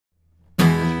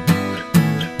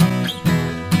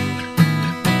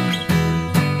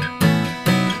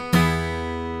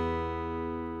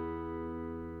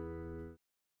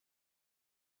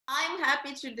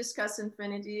happy to discuss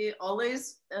infinity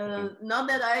always. Not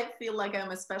that I feel like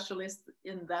I'm a specialist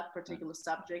in that particular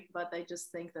subject, but I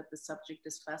just think that the subject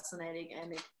is fascinating,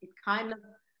 and it kind of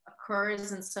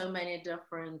occurs in so many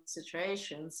different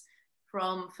situations,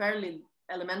 from fairly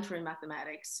elementary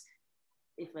mathematics,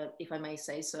 if I may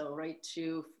say so, right,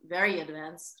 to very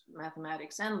advanced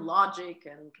mathematics and logic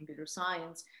and computer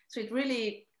science. So it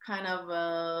really kind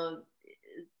of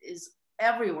is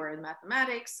everywhere in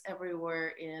mathematics,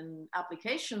 everywhere in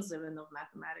applications even of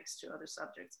mathematics to other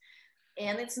subjects.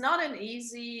 And it's not an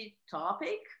easy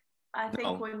topic, I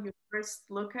think, when you first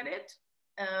look at it.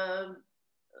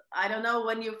 I don't know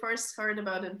when you first heard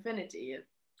about infinity.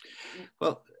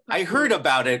 Well, I heard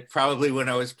about it probably when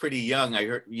I was pretty young. I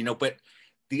heard, but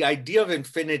the idea of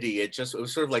infinity, it was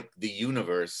sort of like the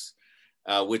universe,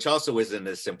 which also isn't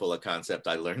as simple a concept,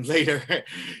 I learned later,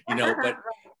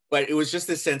 but it was just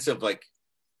this sense of like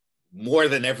more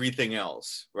than everything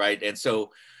else, right? And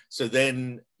so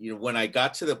then, when I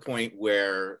got to the point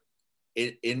where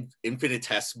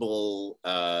infinitesimal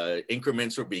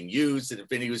increments were being used and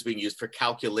infinity was being used for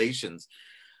calculations,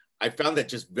 I found that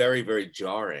just very, very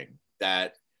jarring,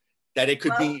 that it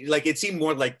could be like, it seemed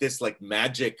more like this, like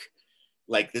magic,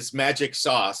 like this magic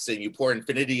sauce, and you pour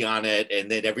infinity on it and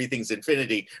then everything's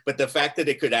infinity. But the fact that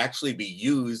it could actually be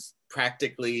used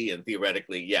practically and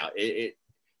theoretically,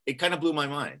 it kind of blew my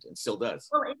mind, and still does.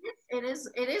 Well, it is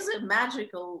a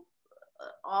magical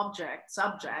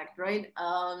subject, right?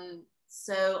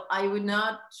 So I would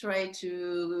not try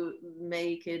to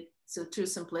make it too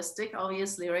simplistic,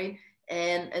 obviously, right?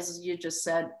 And as you just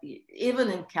said, even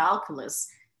in calculus,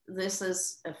 this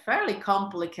is a fairly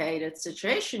complicated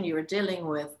situation you're dealing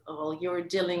with. Well, you're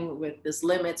dealing with these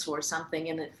limits or something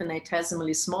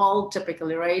infinitesimally small,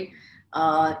 typically, right?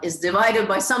 Is divided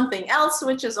by something else,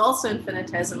 which is also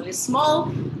infinitesimally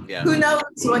small. Yeah. Who knows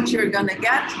what you're gonna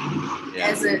get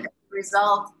as a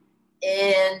result?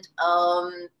 And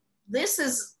this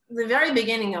is the very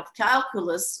beginning of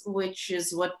calculus, which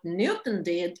is what Newton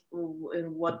did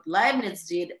and what Leibniz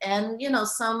did. And,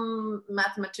 some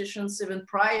mathematicians even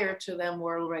prior to them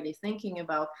were already thinking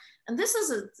about. And this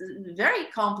is a very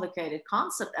complicated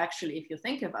concept, actually, if you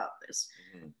think about this.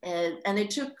 Mm-hmm. And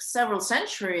it took several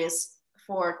centuries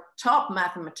for top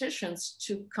mathematicians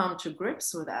to come to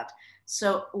grips with that.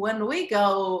 So when we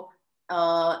go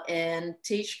and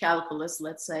teach calculus,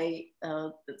 let's say,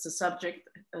 it's a subject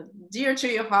dear to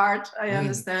your heart, I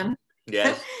understand.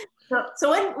 Yes.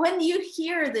 So when you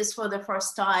hear this for the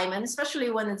first time, and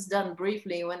especially when it's done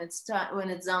briefly, when it's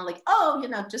done like,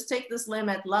 just take this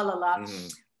limit, la la la.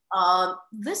 Mm-hmm.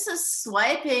 This is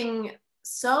swiping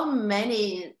so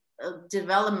many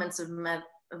developments of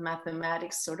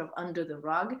mathematics sort of under the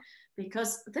rug,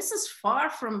 because this is far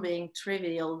from being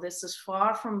trivial. This is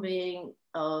far from being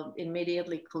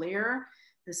immediately clear.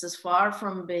 This is far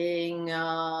from being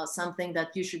something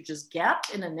that you should just get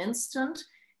in an instant.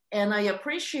 And I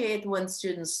appreciate when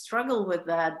students struggle with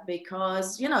that,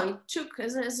 because, it took,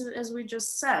 as we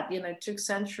just said, it took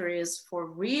centuries for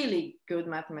really good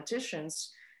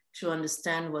mathematicians to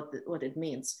understand what it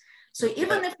means. So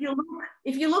even if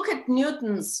you look at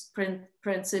Newton's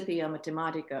Principia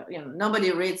Mathematica,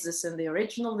 nobody reads this in the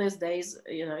original these days.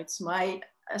 It's my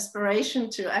aspiration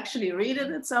to actually read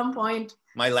it at some point.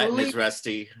 My Latin is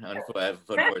rusty,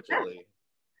 unfortunately.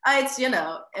 It's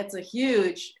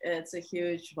a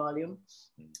huge volume,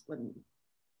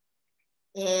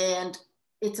 and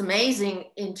it's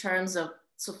amazing in terms of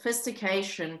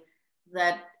sophistication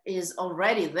that is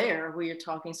already there. We are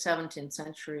talking 17th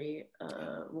century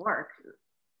work,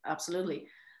 absolutely.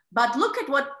 But look at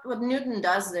what Newton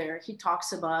does there. He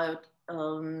talks about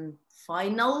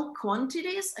final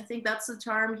quantities. I think that's the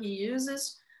term he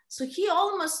uses. So he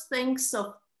almost thinks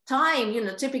of time,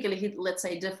 typically he, let's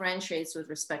say, differentiates with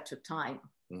respect to time.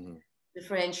 Mm-hmm.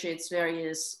 Differentiates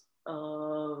various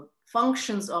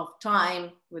functions of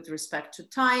time with respect to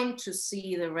time to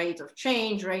see the rate of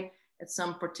change, right, at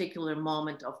some particular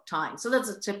moment of time. So that's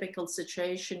a typical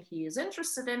situation he is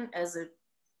interested in as a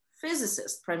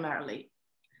physicist primarily,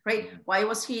 right? Mm-hmm. Why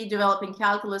was he developing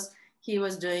calculus? He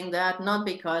was doing that not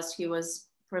because he was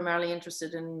primarily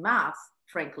interested in math,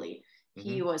 frankly. Mm-hmm.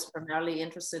 He was primarily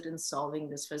interested in solving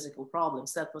these physical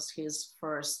problems. That was his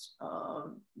first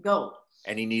goal.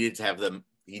 And he needed to have them,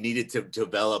 he needed to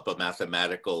develop a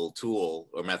mathematical tool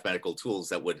or mathematical tools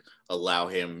that would allow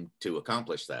him to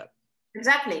accomplish that.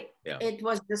 Exactly. Yeah. It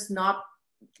was just not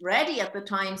ready at the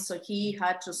time, so he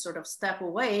had to sort of step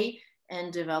away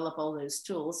and develop all those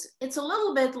tools. It's a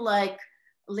little bit like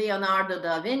Leonardo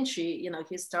da Vinci.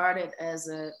 He started as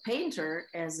a painter,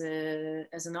 as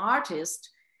an artist,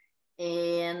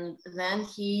 and then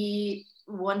he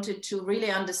wanted to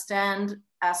really understand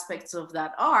aspects of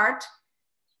that art.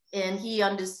 And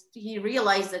he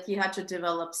realized that he had to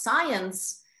develop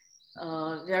science,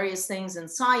 various things in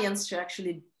science to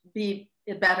actually be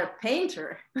a better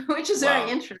painter, which is Wow.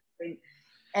 very interesting.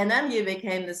 And then he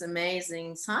became this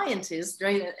amazing scientist,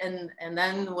 right? And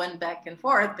then went back and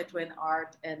forth between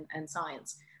art and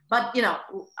science. But, you know,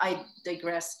 I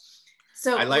digress.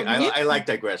 So I like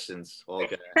digressions,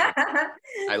 Olga.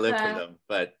 I live for them.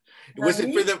 But was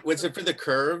it for the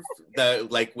curve?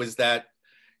 Was that,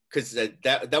 because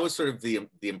that was sort of the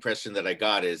impression that I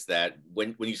got, is that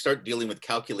when you start dealing with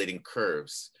calculating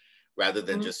curves rather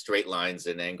than just straight lines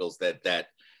and angles, that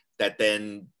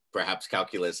then perhaps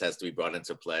calculus has to be brought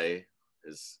into play.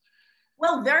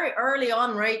 Well, very early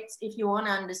on, right? If you want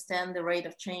to understand the rate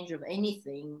of change of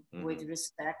anything with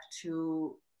respect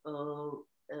to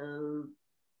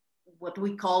what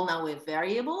we call now a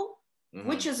variable,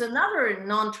 which is another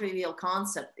non-trivial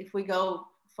concept. If we go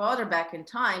further back in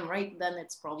time, right, then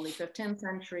it's probably 15th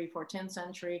century, 14th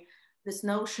century, this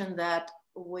notion that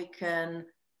we can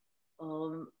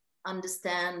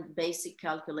understand basic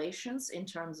calculations in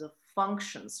terms of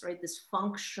functions, right? This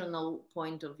functional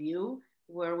point of view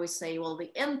where we say, well,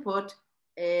 the input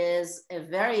is a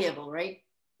variable, right?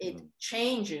 It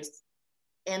changes.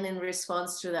 And in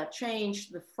response to that change,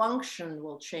 the function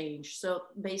will change. So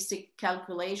basic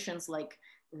calculations like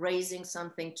raising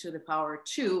something to the power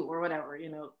 2 or whatever, you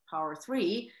know, power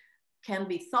 3 can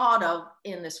be thought of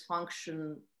in this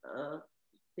function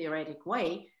theoretic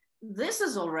way. This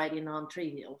is already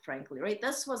non-trivial, frankly, right?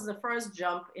 This was the first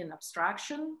jump in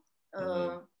abstraction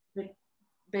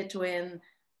between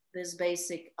this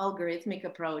basic algorithmic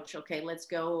approach. Okay, let's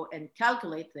go and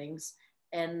calculate things.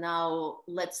 And now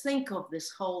let's think of this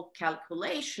whole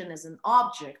calculation as an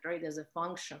object, right? As a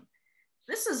function.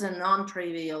 This is a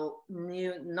non-trivial,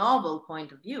 new, novel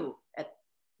point of view.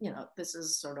 This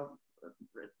is sort of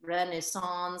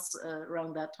Renaissance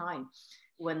around that time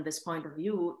when this point of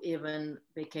view even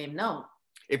became known.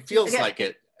 It feels like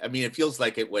it. I mean, it feels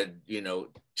like it when, you know,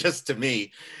 just to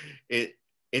me,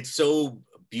 it's so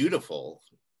beautiful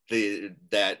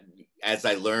that as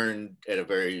I learned at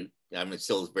I'm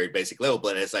still a very basic level,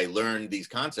 but as I learned these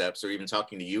concepts, or even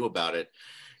talking to you about it,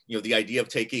 you know, the idea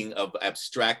of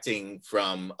abstracting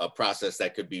from a process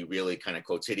that could be really kind of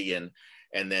quotidian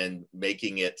and then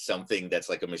making it something that's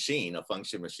like a machine, a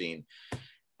function machine.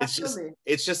 It's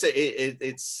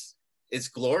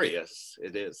glorious.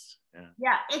 It is.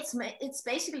 Yeah, it's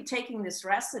basically taking this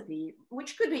recipe,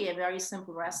 which could be a very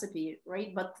simple recipe,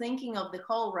 right? But thinking of the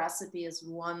whole recipe as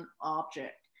one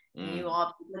object, new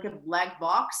object, like a black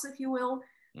box, if you will.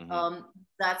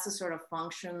 That's a sort of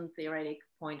function theoretic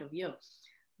point of view.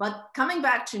 But coming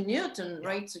back to Newton,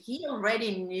 right? So he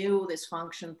already knew this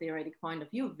function theoretic point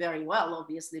of view very well,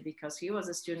 obviously, because he was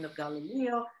a student of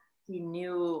Galileo. He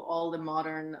knew all the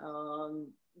modern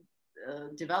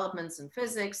developments in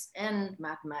physics and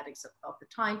mathematics of the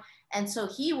time. And so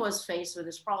he was faced with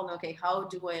this problem. Okay, how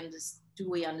do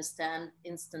we understand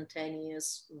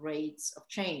instantaneous rates of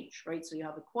change, right? So you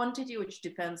have a quantity which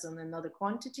depends on another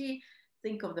quantity.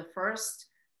 Think of the first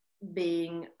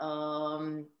being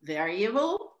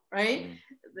variable, right?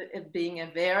 It being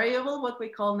a variable, what we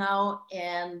call now,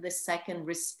 and the second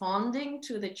responding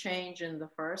to the change in the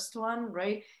first one,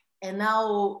 right? And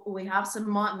now we have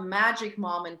some magic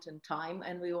moment in time,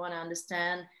 and we want to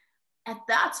understand at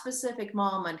that specific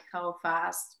moment, how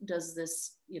fast does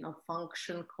this, you know,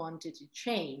 function quantity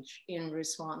change in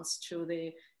response to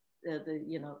the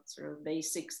you know, sort of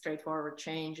basic straightforward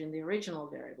change in the original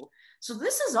variable. So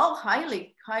this is all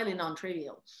highly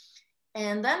non-trivial.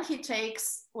 And then he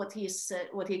takes what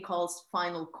he calls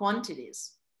final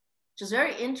quantities, which is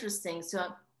very interesting. So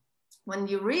when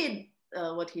you read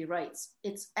what he writes,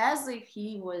 it's as if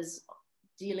he was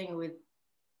dealing with,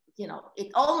 you know,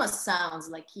 it almost sounds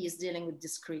like he is dealing with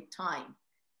discrete time.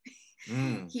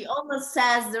 He almost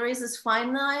says there is this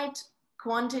finite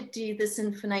quantity, this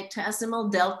infinitesimal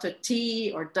delta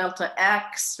t or delta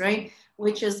x, right?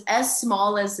 Which is as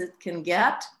small as it can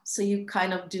get. So you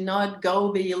kind of do not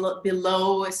go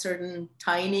below a certain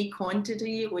tiny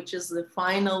quantity, which is the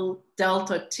final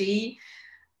delta t.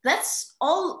 That's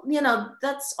all, you know,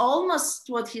 that's almost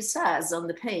what he says on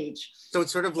the page. So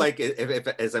it's sort of like, if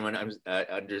as I'm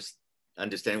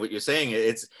understanding what you're saying,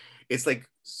 it's like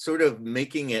sort of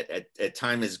making it at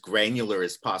time as granular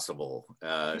as possible.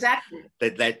 Exactly.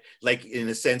 That like in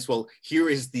a sense, well, here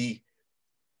is the,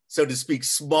 so to speak,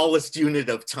 smallest unit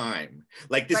of time.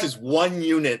 Like this is 1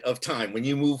 unit of time. When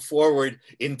you move forward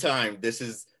in time, this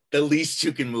is the least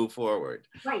you can move forward.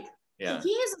 Right. he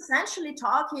is essentially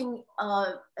talking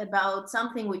about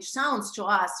something which sounds to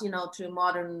us, to a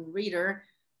modern reader,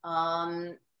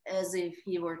 as if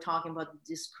he were talking about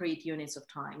discrete units of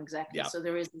time. Exactly. Yeah. So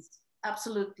there is this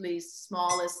absolutely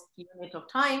smallest unit of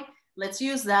time. Let's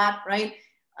use that, right?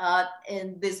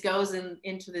 And this goes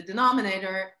into the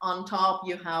denominator. On top,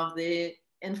 you have the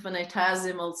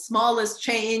infinitesimal smallest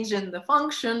change in the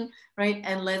function, right?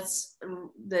 And let's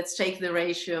take the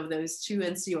ratio of those two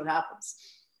and see what happens.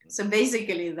 So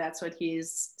basically, that's what he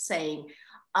is saying.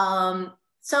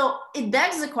 So it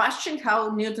begs the question how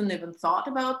Newton even thought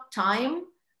about time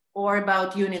or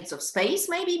about units of space,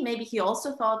 maybe. Maybe he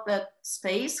also thought that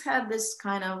space had this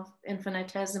kind of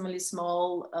infinitesimally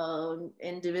small,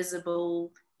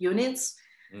 indivisible units.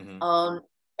 Mm-hmm.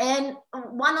 And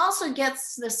one also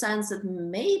gets the sense that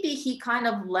maybe he kind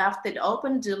of left it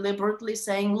open deliberately,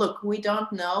 saying, look, we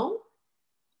don't know,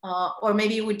 or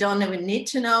maybe we don't even need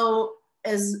to know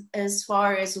as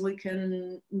far as we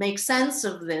can make sense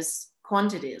of these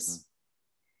quantities.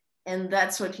 And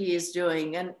that's what he is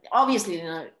doing. And obviously,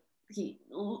 he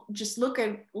just look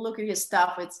at his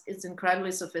stuff. It's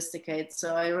incredibly sophisticated.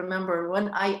 So I remember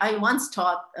when I once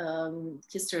taught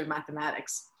history of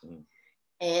mathematics.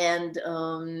 And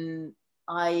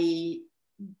I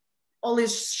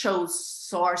always show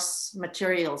source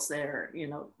materials there,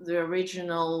 the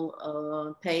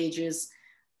original pages.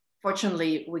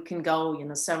 Fortunately, we can go,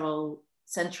 several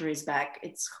centuries back.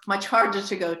 It's much harder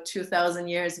to go 2,000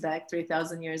 years back,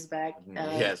 3,000 years back.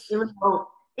 Yes.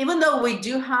 Even though we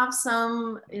do have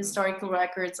some historical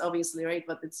records, obviously, right?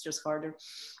 But it's just harder.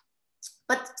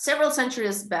 But several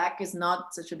centuries back is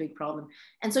not such a big problem.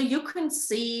 And so you can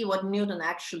see what Newton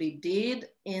actually did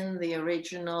in the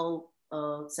original,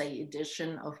 say,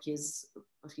 edition of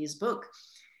his book.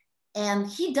 And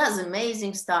he does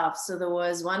amazing stuff. So there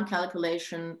was one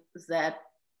calculation that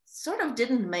sort of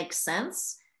didn't make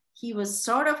sense. He was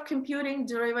sort of computing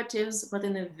derivatives, but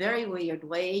in a very weird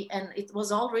way. And it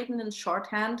was all written in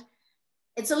shorthand.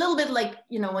 It's a little bit like,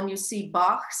 when you see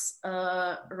Bach's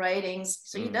writings.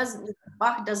 So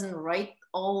Bach doesn't write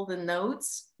all the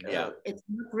notes. Yeah. It's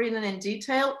not written in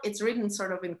detail. It's written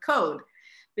sort of in code,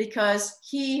 because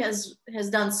he has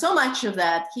done so much of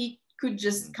that. He could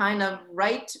just kind of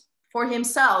write for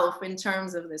himself in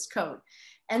terms of this code.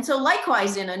 And so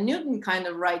likewise, Newton kind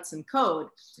of writes in code.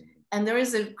 And there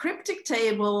is a cryptic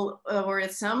table where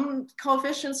some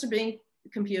coefficients are being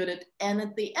computed. And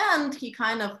at the end, he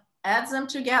kind of adds them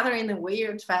together in a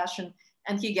weird fashion,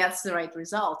 and he gets the right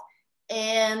result.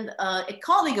 And a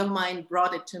colleague of mine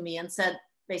brought it to me and said,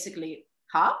 basically,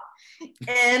 huh?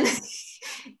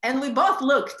 And we both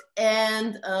looked,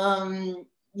 and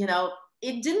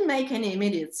it didn't make any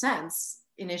immediate sense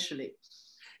initially.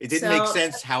 It didn't make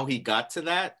sense how he got to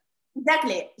that?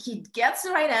 Exactly. He gets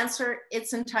the right answer.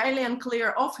 It's entirely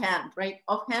unclear offhand, right?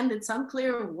 Offhand, it's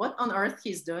unclear what on earth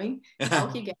he's doing, how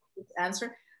he gets this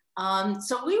answer.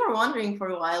 So we were wondering for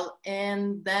a while,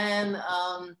 and then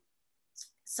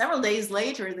several days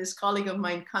later, this colleague of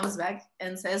mine comes back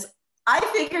and says, I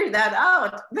figured that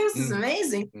out. This is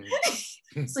amazing.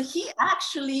 So he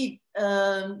actually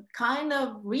kind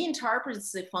of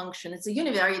reinterprets the function. It's a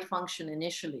univariate function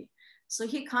initially. So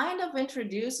he kind of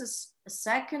introduces a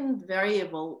second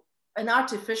variable, an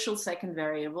artificial second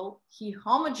variable. He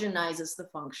homogenizes the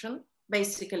function,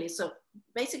 basically. So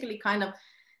basically kind of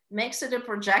makes it a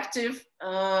projective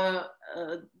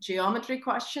geometry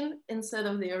question instead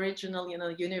of the original,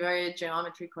 univariate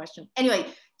geometry question. Anyway,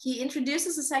 he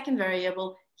introduces a second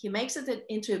variable. He makes it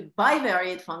into a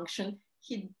bivariate function.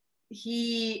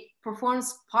 He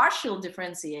performs partial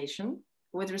differentiation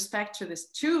with respect to these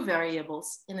two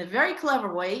variables in a very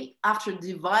clever way after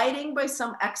dividing by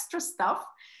some extra stuff.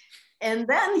 And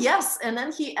then, and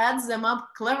then he adds them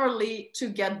up cleverly to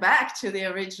get back to the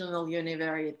original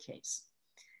univariate case.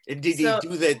 And did he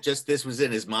do that? Just this was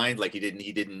in his mind, like he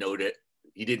didn't note it.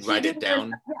 He didn't write it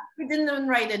down. He didn't even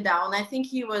write it down. I think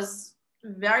he was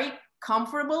very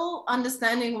comfortable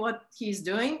understanding what he's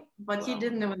doing, but he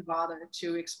didn't even bother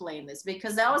to explain this,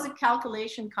 because that was a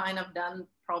calculation kind of done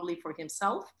probably for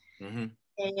himself. Mm-hmm.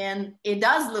 And it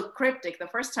does look cryptic. The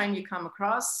first time you come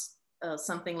across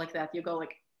something like that, you go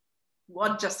like,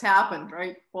 what just happened,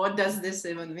 right? What does this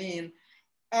even mean?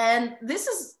 And this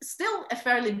is still a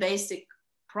fairly basic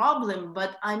problem,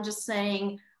 but I'm just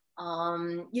saying,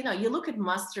 you look at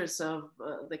masters of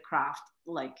the craft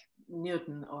like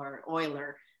Newton or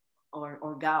Euler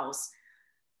or Gauss,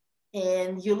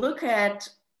 and you look at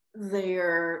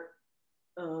their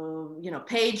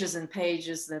pages and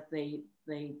pages that they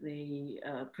they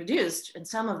produced, and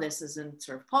some of this is in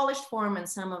sort of polished form, and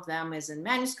some of them is in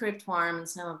manuscript form, and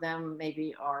some of them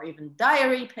maybe are even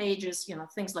diary pages, you know,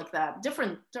 things like that,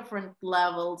 different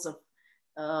levels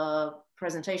of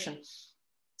presentation.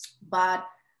 But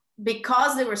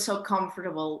because they were so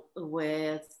comfortable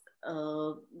with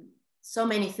so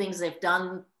many things they've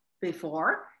done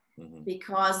before,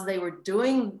 because they were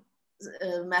doing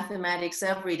mathematics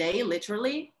every day,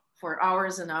 literally for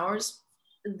hours and hours,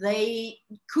 they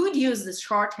could use this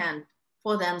shorthand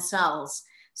for themselves.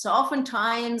 So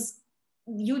oftentimes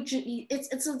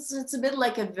it's a bit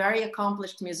like a very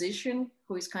accomplished musician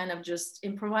who is kind of just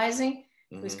improvising,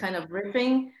 who's kind of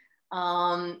riffing,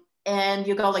 and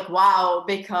you go like, wow,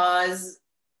 because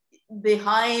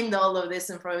behind all of this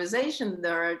improvisation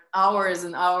there are hours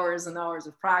and hours and hours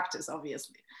of practice,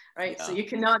 obviously, right? Yeah. So you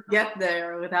cannot get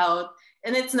there without,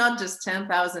 and it's not just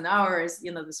 10,000 hours,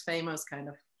 you know, this famous kind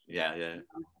of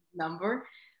number,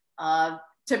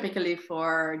 typically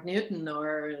for Newton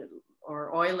or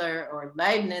Euler or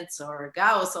Leibniz or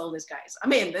Gauss, all these guys. I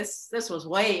mean, this was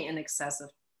way in excess of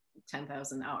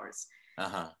 10,000 hours.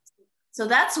 So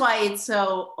that's why it's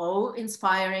so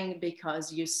inspiring,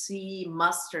 because you see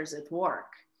masters at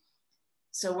work.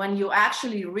 So when you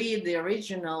actually read the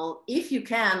original, if you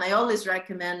can, I always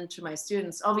recommend to my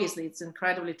students, obviously it's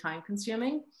incredibly time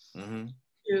consuming,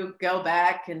 to go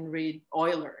back and read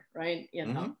Euler, right? You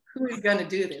know, who is going to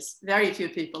do this? Very few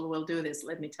people will do this,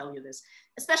 let me tell you this,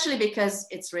 especially because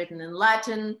it's written in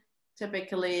Latin,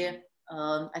 typically.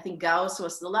 I think Gauss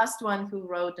was the last one who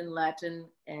wrote in Latin.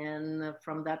 And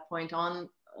from that point on,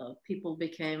 people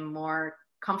became more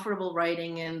comfortable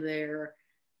writing in their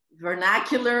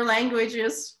vernacular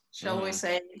languages, shall we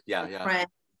say,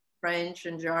 French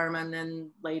and German,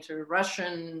 and later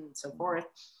Russian and so forth.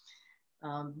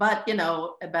 But, you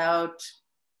know, about,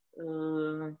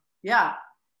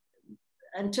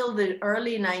 until the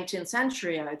early 19th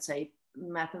century, I'd say,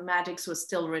 mathematics was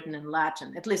still written in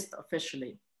Latin, at least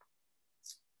officially,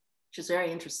 which is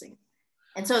very interesting.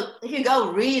 And so if you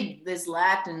go read this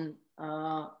Latin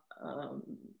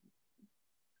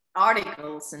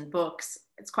articles and books,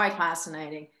 it's quite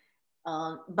fascinating.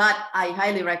 But I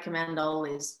highly recommend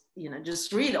always, you know,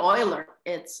 just read Euler.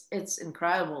 It's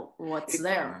incredible what's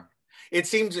there. It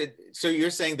seems, so you're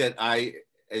saying that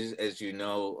as you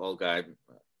know, Olga,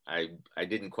 I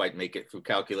didn't quite make it through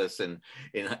calculus and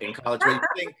in college,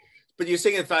 but you're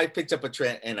saying if I picked up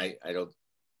and I don't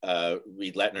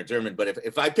read Latin or German, but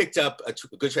if I picked up a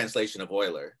good translation of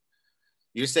Euler,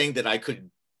 you're saying that I could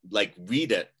like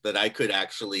read it, that I could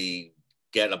actually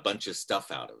get a bunch of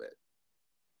stuff out of it?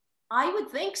 I would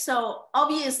think so.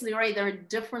 Obviously, right, there are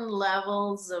different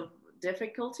levels of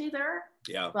difficulty there,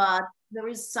 but there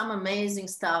is some amazing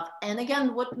stuff. And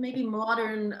again, what maybe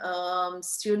modern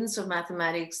students of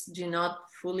mathematics do not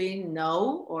fully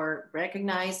know or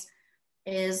recognize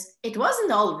is it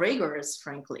wasn't all rigorous,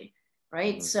 frankly,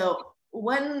 right? So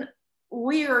when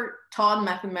we are taught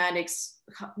mathematics,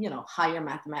 you know, higher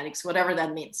mathematics, whatever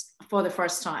that means, for the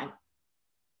first time,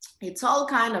 it's all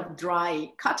kind of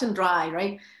dry, cut and dry,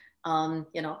 right?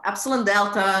 You know, epsilon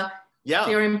delta,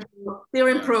 theorem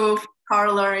proof,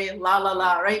 corollary, la la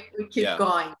la, right? We keep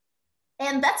going.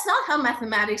 And that's not how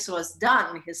mathematics was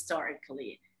done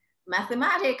historically.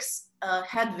 Mathematics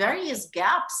had various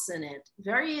gaps in it,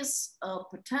 various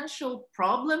potential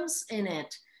problems in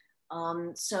it.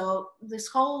 So this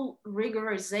whole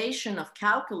rigorization of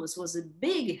calculus was a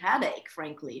big headache,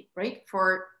 frankly, right?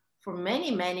 For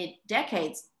many, many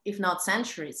decades, if not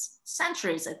centuries.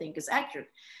 Centuries, I think, is accurate.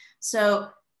 So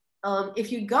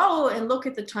if you go and look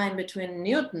at the time between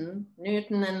Newton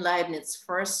and Leibniz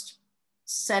first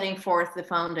setting forth the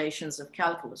foundations of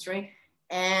calculus, right?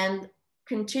 And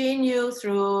continue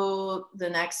through the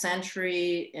next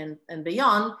century and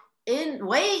beyond,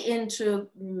 way into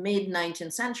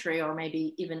mid-19th century, or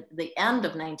maybe even the end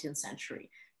of 19th century,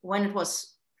 when it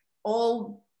was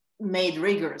all made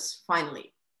rigorous,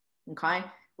 finally, okay?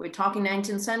 We're talking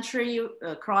 19th century,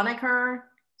 Kronecker,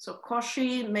 so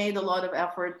Cauchy made a lot of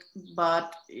effort,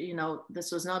 but you know,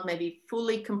 this was not maybe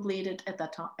fully completed at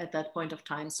that point of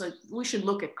time. So we should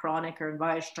look at Kronecker and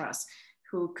Weierstrass,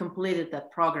 who completed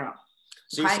that program.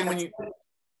 So you're saying when you...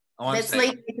 That's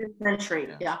late 18th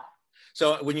century, yeah.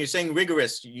 So when you're saying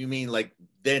rigorous, you mean like,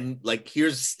 then like,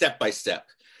 here's step by step.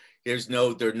 There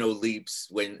are no leaps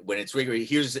when it's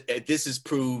rigorous. This is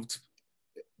proved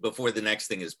before the next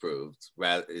thing is proved.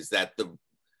 Is that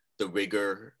the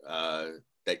rigor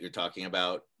that you're talking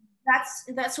about?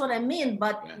 That's what I mean.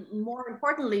 But more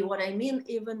importantly, what I mean,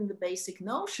 even the basic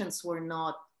notions were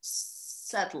not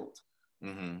settled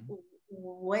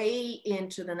way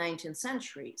into the 19th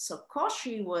century. So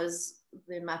Cauchy was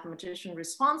the mathematician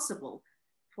responsible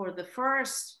for the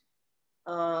first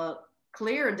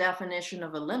clear definition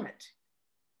of a limit.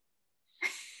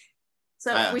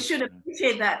 So we should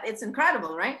appreciate that. It's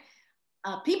incredible, right?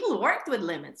 People worked with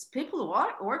limits. People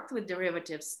worked with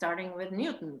derivatives, starting with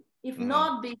Newton. If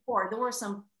not before, there were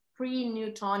some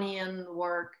pre-Newtonian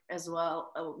work as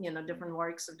well, different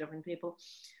works of different people,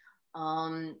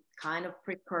 kind of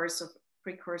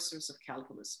precursors of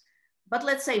calculus. But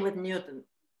let's say with Newton.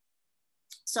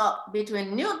 So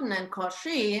between Newton and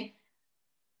Cauchy,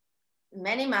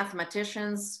 many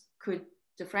mathematicians could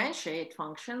differentiate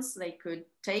functions. They could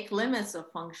take limits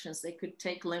of functions. They could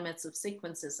take limits of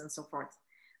sequences and so forth.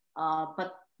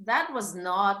 But that was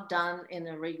not done in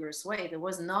a rigorous way. There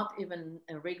was not even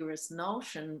a rigorous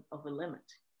notion of a limit.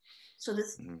 So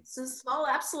this small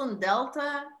epsilon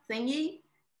delta thingy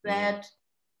that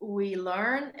we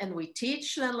learn and we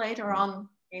teach then later on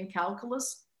in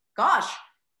calculus, gosh,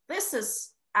 this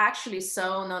is actually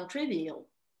so non-trivial.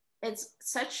 It's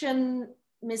such an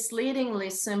misleadingly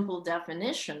simple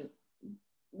definition.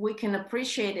 We can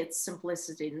appreciate its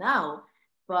simplicity now,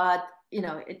 but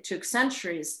it took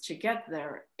centuries to get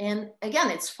there. And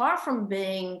again, it's far from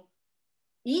being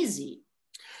easy.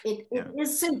 It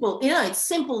is simple, it's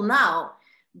simple now,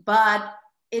 but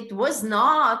it was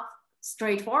not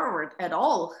straightforward at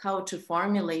all how to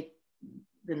formulate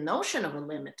the notion of a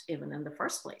limit even in the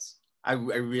first place. I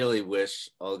really wish,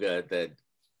 Olga,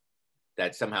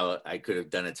 that somehow I could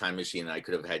have done a time machine. I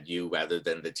could have had you rather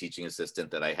than the teaching assistant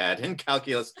that I had in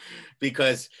calculus,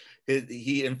 because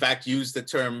he in fact used the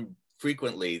term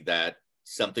frequently that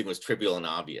something was trivial and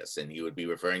obvious, and he would be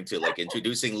referring to like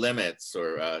introducing limits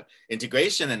or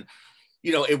integration. And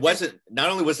it wasn't,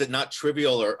 not only was it not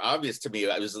trivial or obvious to me,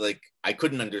 I was like, I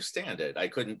couldn't understand it. I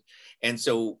couldn't. And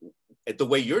so the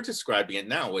way you're describing it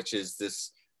now, which is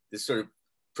this sort of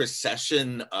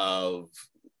procession of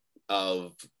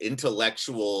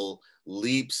intellectual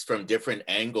leaps from different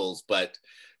angles, but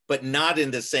not in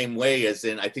the same way as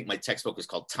in, I think my textbook was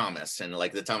called Thomas, and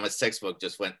like the Thomas textbook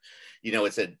just went,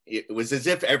 it was as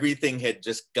if everything had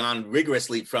just gone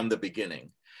rigorously from the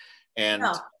beginning. And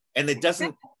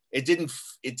it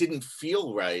didn't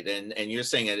feel right. And you're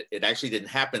saying it actually didn't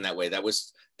happen that way. That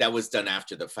was done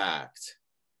after the fact.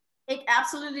 It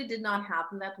absolutely did not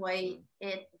happen that way.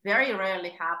 It very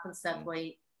rarely happens that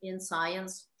way in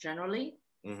science generally,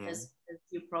 as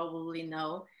you probably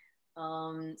know.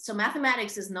 So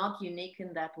mathematics is not unique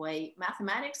in that way.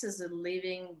 Mathematics is a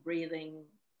living, breathing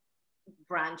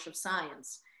branch of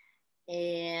science.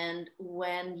 And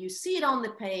when you see it on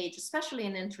the page, especially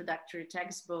in introductory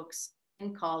textbooks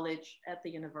in college, at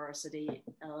the university,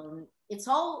 it's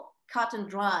all cut and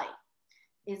dry.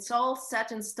 It's all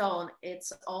set in stone.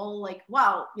 It's all like,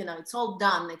 wow, it's all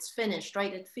done. It's finished,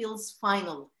 right? It feels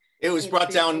final. It was brought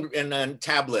down in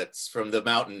tablets from the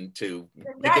mountain to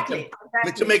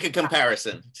make a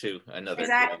comparison to another.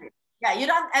 Exactly. Yeah, you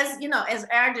don't, as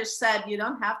Erdős said, you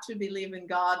don't have to believe in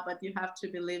God, but you have to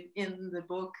believe in the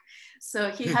book.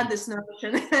 So he had this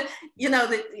notion,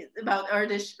 about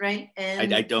Erdős, right?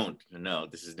 And I don't know.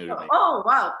 This is new to me. Oh,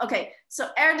 wow. Okay. So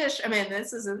Erdős,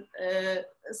 this is a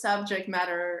subject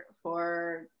matter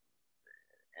for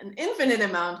an infinite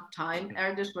amount of time.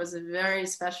 Erdős was a very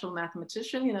special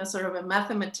mathematician, sort of a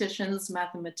mathematician's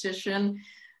mathematician.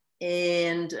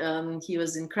 And he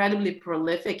was incredibly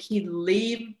prolific. He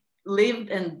lived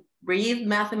and breathed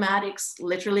mathematics.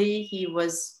 Literally, he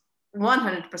was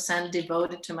 100%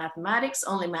 devoted to mathematics.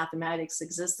 Only mathematics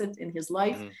existed in his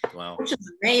life, wow. Which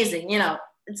is amazing.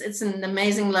 It's an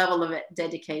amazing level of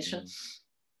dedication,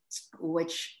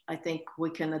 which I think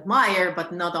we can admire,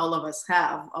 but not all of us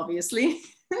have, obviously.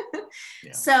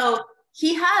 So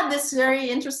he had this very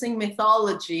interesting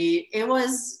mythology. It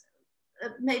was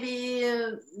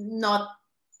maybe not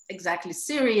exactly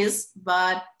serious,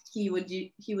 but he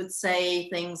would say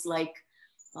things like,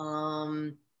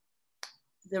 there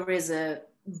is the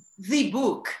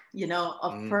book,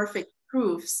 of perfect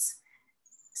proofs.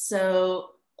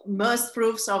 So most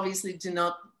proofs obviously do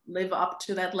not live up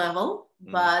to that level,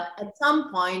 but at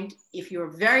some point, if you're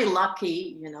very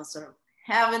lucky, sort of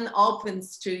heaven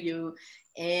opens to you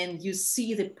and you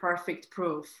see the perfect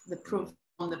proof, the proof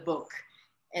from the book.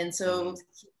 And so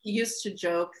he used to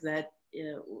joke that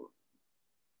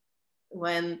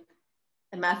when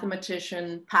a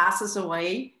mathematician passes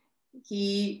away,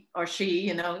 he or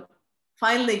she,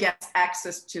 finally gets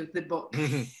access to the book.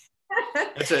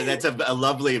 That's a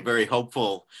lovely, very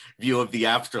hopeful view of the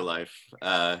afterlife.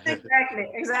 Exactly.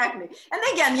 And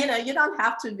again, you don't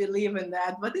have to believe in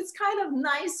that, but it's kind of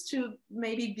nice to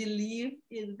maybe believe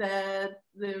in that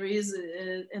there is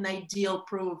an ideal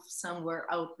proof somewhere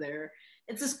out there.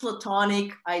 it's this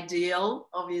Platonic ideal,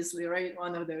 obviously, right?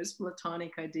 One of those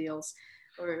Platonic ideals.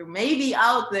 Or maybe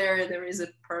out there is a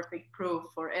perfect proof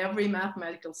for every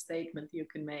mathematical statement you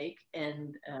can make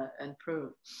and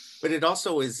prove. But it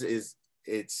also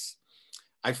it's,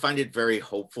 I find it very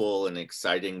hopeful and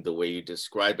exciting the way you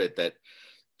describe it, that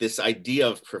this idea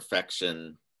of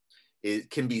perfection, it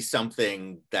can be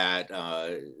something that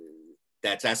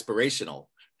that's aspirational,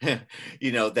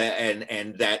 you know,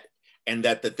 that and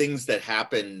that the things that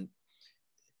happen,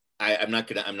 I'm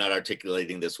not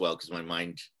articulating this well because my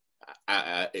mind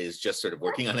is just sort of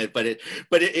working on it, but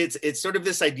it's sort of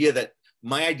this idea that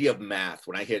my idea of math,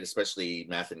 when I hit especially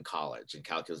math in college and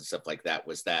calculus and stuff like that,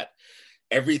 was that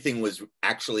everything was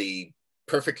actually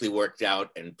perfectly worked out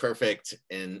and perfect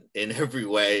in every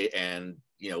way, and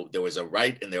you know, there was a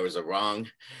right and there was a wrong,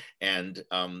 and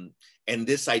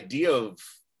this idea of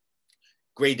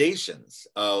gradations,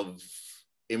 of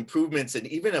improvements, and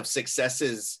even of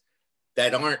successes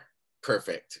that aren't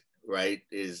perfect, right,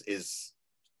 is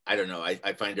I don't know,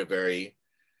 I find a very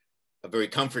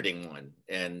comforting one.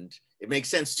 And it makes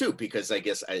sense too, because I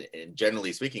guess and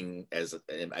generally speaking, as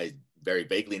I very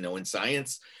vaguely know in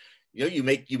science, you know, you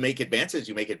make advances,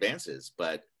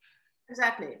 but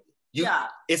exactly,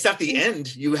 it's not the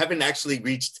end. You haven't actually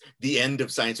reached the end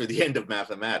of science or the end of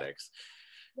mathematics.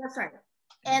 That's right.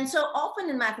 And so often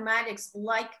in mathematics,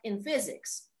 like in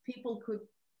physics, people could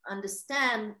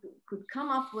come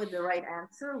up with the right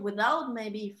answer without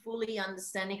maybe fully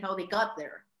understanding how they got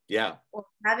there. Yeah. Or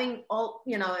having a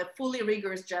fully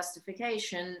rigorous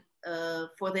justification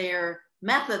for their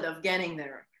method of getting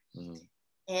there. Mm-hmm.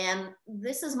 And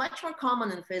this is much more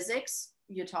common in physics.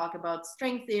 You talk about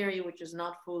string theory, which is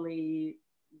not fully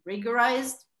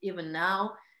rigorized even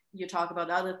now. You talk about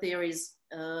other theories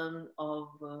of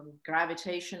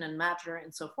gravitation and matter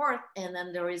and so forth. And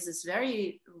then there is this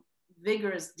very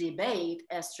vigorous debate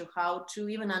as to how to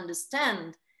even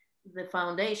understand the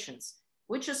foundations,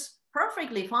 which is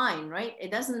perfectly fine, right? It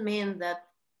doesn't mean that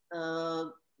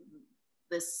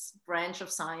this branch of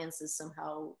science is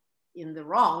somehow in the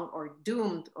wrong or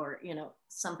doomed, or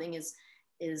something is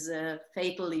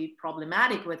fatally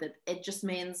problematic with it. It just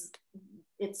means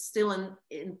it's still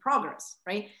in progress,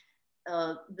 right?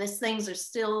 These things are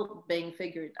still being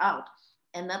figured out,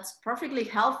 and that's perfectly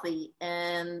healthy,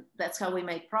 and that's how we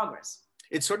make progress.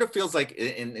 It sort of feels like,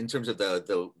 in terms of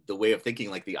the way of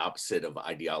thinking, like the opposite of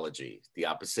ideology, the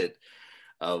opposite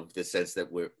of the sense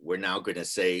that we're now going to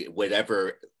say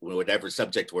whatever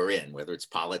subject we're in, whether it's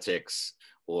politics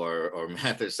or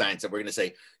math or science, that we're going to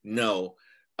say, no,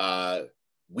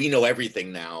 we know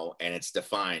everything now and it's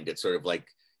defined. It's sort of like,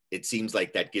 it seems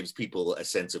like that gives people a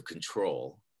sense of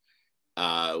control,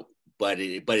 but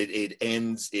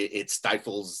it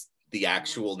stifles the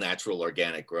actual natural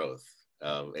organic growth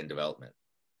and development.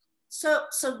 So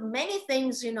many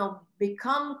things,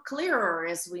 become clearer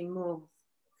as we move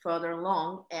further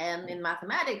along. And in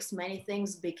mathematics, many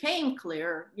things became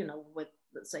clear, with,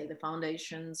 let's say, the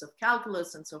foundations of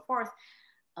calculus and so forth.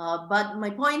 But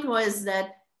my point was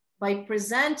that by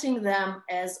presenting them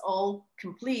as all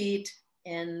complete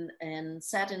and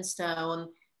set in stone,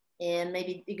 and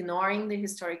maybe ignoring the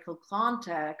historical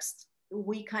context,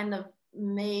 we kind of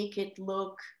make it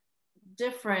look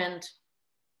different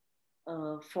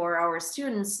for our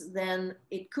students than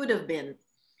it could have been.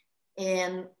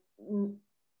 And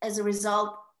as a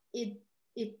result, it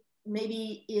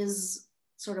maybe is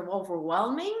sort of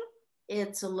overwhelming.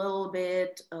 It's a little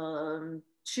bit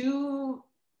too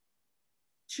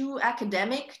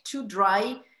academic, too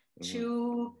dry,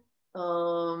 too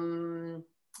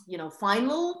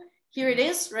final. Here it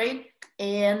is, right?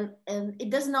 And it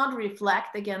does not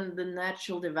reflect, again, the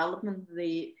natural development,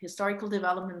 the historical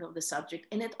development of the subject.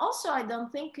 And it also, I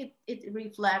don't think it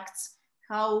reflects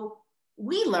how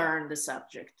we learn the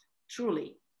subject,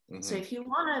 truly. Mm-hmm. So if you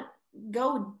want to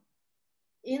go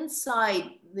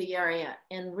inside the area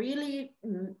and really,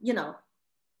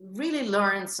 really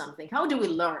learn something, how do we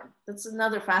learn? That's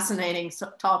another fascinating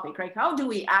topic, right? How do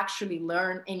we actually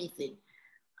learn anything?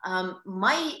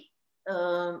 My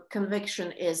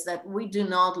conviction is that we do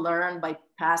not learn by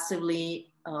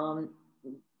passively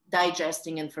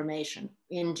digesting information,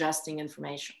 ingesting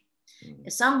information. Mm-hmm.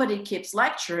 If somebody keeps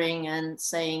lecturing and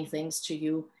saying things to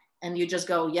you and you just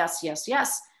go, yes, yes,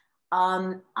 yes,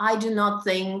 I do not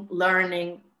think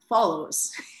learning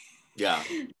follows. Yeah.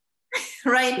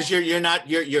 Right. Because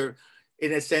you're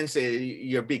in a sense,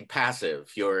 you're being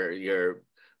passive.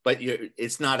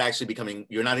 It's not actually becoming,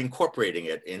 you're not incorporating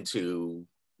it into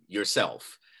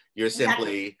yourself. You're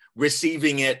simply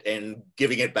receiving it and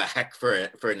giving it back for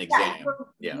an exam.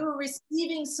 You're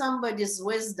receiving somebody's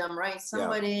wisdom, right?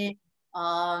 Somebody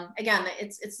Again,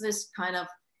 it's this kind of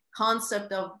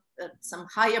concept of some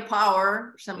higher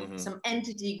power, some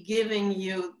entity giving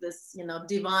you this, you know,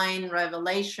 divine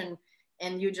revelation,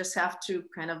 and you just have to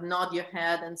kind of nod your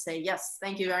head and say, yes,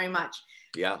 thank you very much.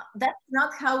 Yeah. That's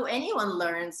not how anyone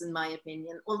learns, in my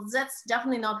opinion. Well, that's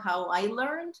definitely not how I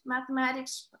learned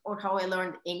mathematics or how I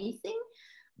learned anything.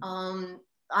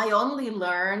 I only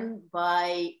learn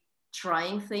by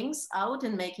trying things out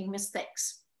and making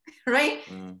mistakes, right?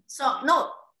 So no,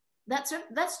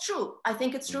 that's true. I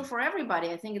think it's true for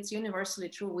everybody. I think it's universally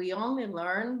true. We only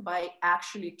learn by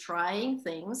actually trying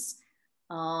things,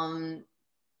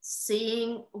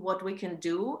 seeing what we can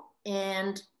do,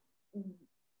 and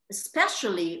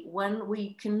especially when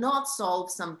we cannot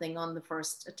solve something on the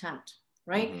first attempt,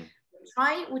 right?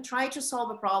 We try to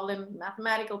solve a problem,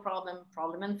 mathematical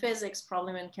problem in physics,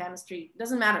 problem in chemistry,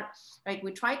 doesn't matter, right?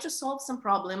 We try to solve some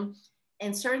problem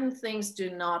and certain things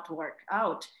do not work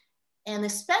out. And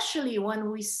especially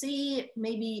when we see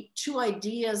maybe two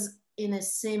ideas in a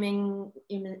seeming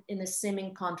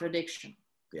contradiction.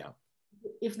 Yeah.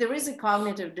 If there is a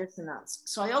cognitive dissonance.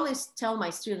 So I always tell my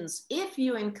students, if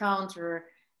you encounter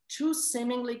two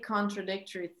seemingly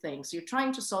contradictory things, you're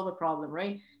trying to solve a problem,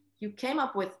 right? You came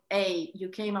up with A, you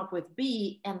came up with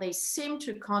B, and they seem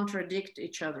to contradict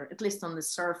each other, at least on the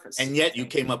surface. And yet you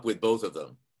came up with both of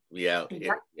them. Yeah.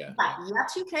 Yet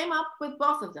you came up with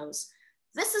both of those.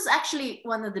 This is actually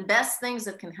one of the best things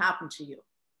that can happen to you.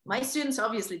 My students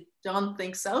obviously don't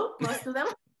think so, most of them.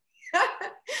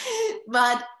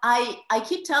 But I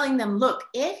keep telling them, look,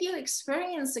 if you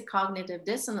experience a cognitive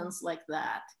dissonance like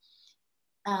that,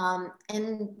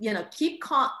 and you know, keep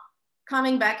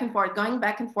coming back and forth, going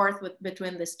back and forth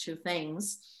between these two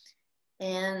things,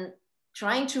 and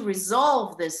trying to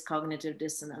resolve this cognitive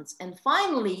dissonance. And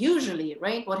finally, usually,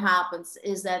 right, what happens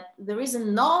is that there is a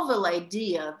novel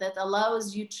idea that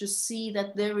allows you to see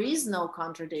that there is no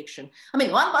contradiction. I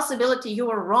mean, one possibility, you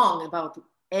were wrong about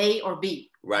A or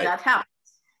B. Right. That happens.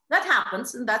 That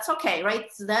happens, and that's okay,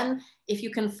 right? So then if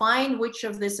you can find which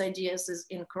of these ideas is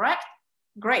incorrect,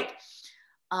 great.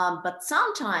 But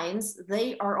sometimes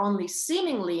they are only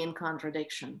seemingly in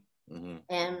contradiction.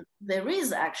 And there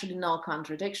is actually no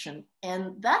contradiction.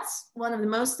 And that's one of the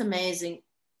most amazing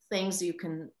things you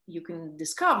can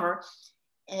discover.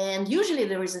 And usually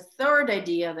there is a third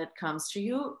idea that comes to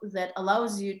you that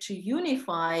allows you to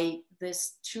unify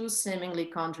these two seemingly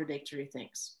contradictory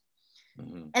things.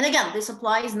 And again, this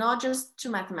applies not just to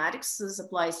mathematics, this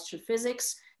applies to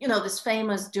physics. You know, this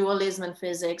famous dualism in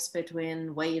physics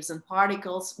between waves and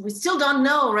particles. We still don't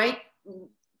know, right?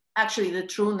 Actually, the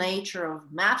true nature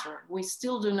of matter. We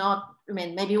still do not, I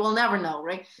mean, maybe we'll never know,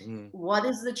 right? What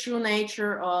is the true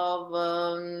nature of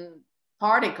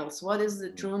particles? What is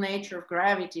the true nature of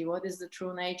gravity? What is the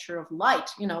true nature of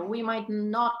light? You know, we might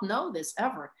not know this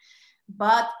ever.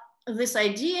 But this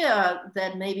idea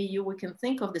that maybe we can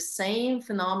think of the same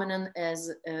phenomenon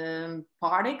as a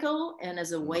particle and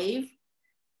as a wave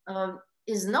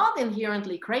is not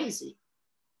inherently crazy.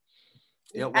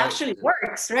 It actually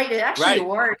works, right? It actually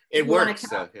works. It works.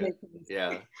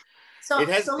 Yeah. So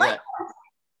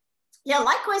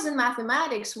likewise in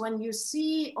mathematics, when you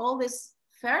see all these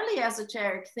fairly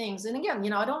esoteric things, and again, you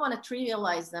know, I don't want to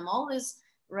trivialize them, all these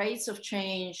rates of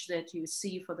change that you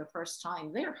see for the first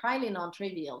time, they're highly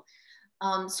non-trivial.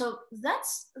 So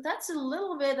that's a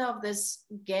little bit of this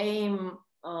game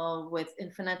with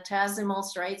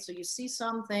infinitesimals, right? So you see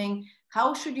something,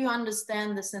 how should you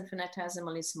understand this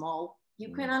infinitesimally small?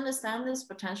 You can understand this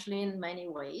potentially in many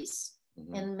ways,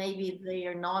 and maybe they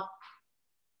are not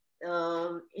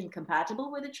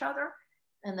incompatible with each other,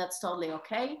 and that's totally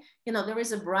okay. You know, there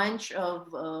is a branch of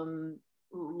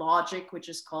logic, which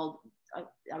is called,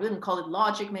 I wouldn't call it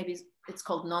logic, maybe it's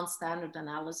called non-standard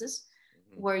analysis,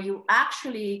 where you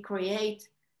actually create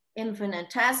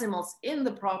infinitesimals in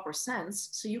the proper sense.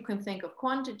 So you can think of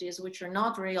quantities which are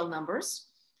not real numbers,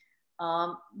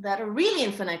 that are really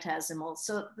infinitesimal.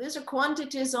 So these are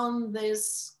quantities on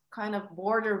this kind of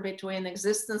border between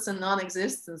existence and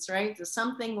non-existence, right? There's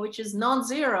something which is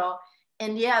non-zero,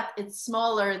 and yet it's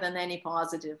smaller than any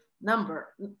positive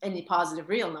number, any positive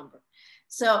real number.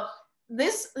 So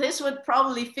this would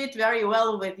probably fit very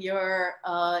well with your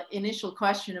initial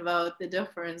question about the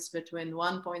difference between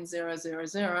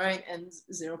 1.000, right, and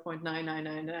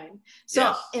 0.9999.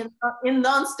 So yes, in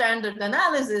non-standard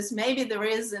analysis, maybe there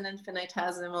is an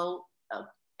infinitesimal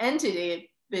entity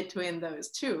between those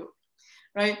two,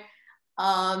 right?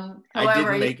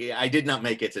 However, I did not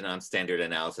make it to non-standard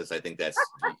analysis. I think that's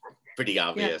pretty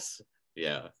obvious.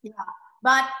 Yeah.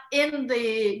 But in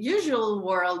the usual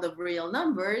world of real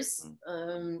numbers,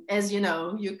 as you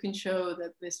know, you can show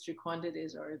that these two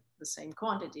quantities are the same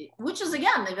quantity, which is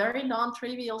again a very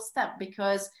non-trivial step,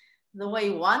 because the way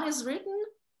one is written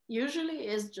usually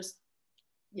is just,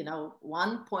 you know,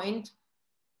 1 point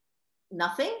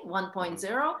nothing,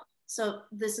 1.0. So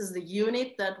this is the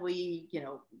unit that we, you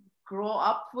know, grow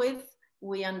up with.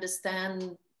 We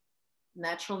understand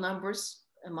natural numbers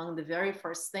among the very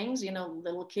first things, you know,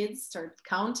 little kids start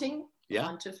counting. Yeah.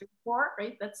 1, 2, 3, 4,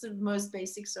 right? That's the most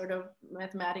basic sort of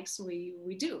mathematics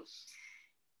we do.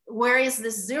 Whereas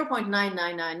this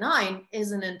 0.9999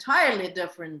 is an entirely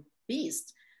different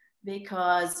beast,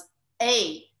 because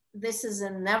A, this is a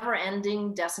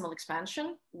never-ending decimal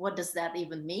expansion. What does that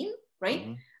even mean,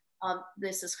 right?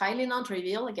 This is highly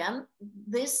non-trivial. Again,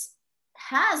 this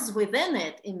has within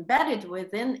it, embedded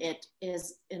within it,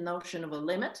 is a notion of a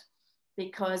limit,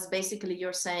 because basically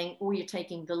you're saying, oh, you're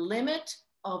taking the limit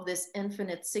of this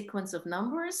infinite sequence of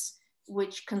numbers,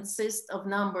 which consists of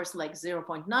numbers like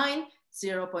 0.9,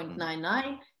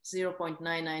 0.99,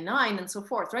 0.999, and so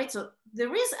forth, right? So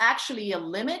there is actually a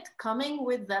limit coming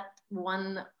with that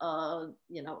one,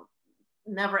 you know,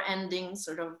 never-ending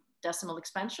sort of decimal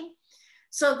expansion.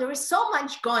 So there is so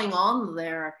much going on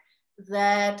there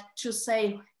that to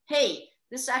say, hey,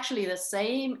 this is actually the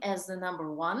same as the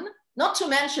number 1, not to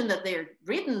mention that they're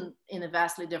written in a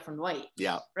vastly different way.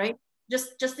 Yeah. Right?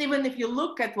 Just even if you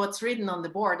look at what's written on the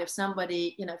board, if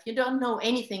somebody, you know, if you don't know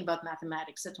anything about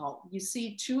mathematics at all, you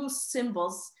see 2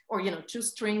 symbols, or, you know, 2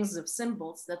 strings of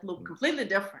symbols that look completely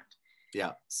different.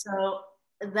 Yeah. So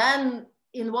then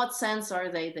in what sense are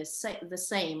they the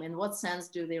same? In what sense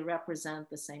do they represent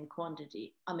the same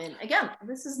quantity? I mean, again,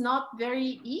 this is not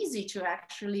very easy to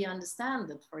actually understand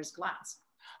at first glance.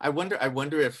 I wonder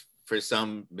if for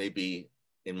some, maybe,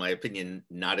 in my opinion,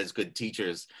 not as good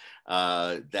teachers,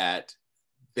 that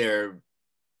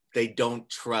they don't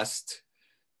trust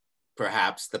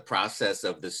perhaps the process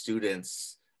of the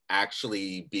students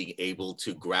actually being able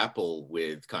to grapple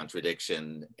with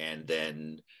contradiction and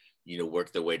then, you know,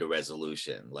 work their way to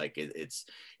resolution. Like it's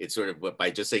sort of,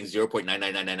 by just saying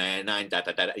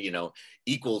 0.999999 you know,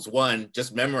 equals 1,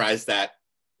 just memorize that,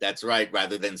 that's right,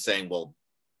 rather than saying, well,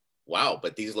 wow,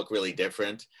 but these look really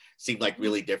different, seem like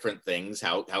really different things.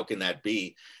 How can that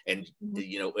be? And,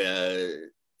 you know,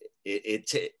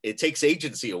 it takes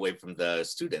agency away from the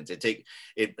student.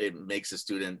 It makes a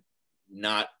student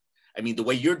not, I mean, the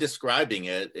way you're describing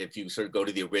it, if you sort of go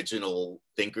to the original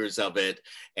thinkers of it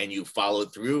and you follow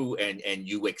through and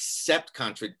you accept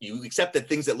that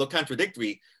things that look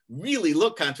contradictory really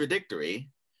look contradictory,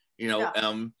 you know,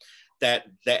 that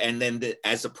and then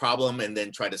as a problem, and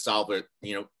then try to solve it,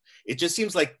 you know, it just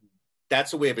seems like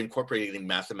that's a way of incorporating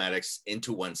mathematics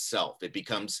into oneself. It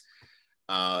becomes,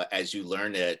 as you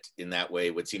learn it in that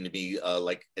way, would seem to be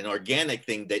like an organic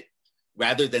thing, that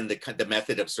rather than the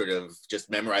method of sort of just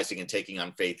memorizing and taking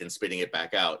on faith and spitting it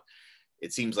back out,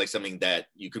 it seems like something that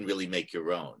you can really make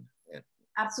your own.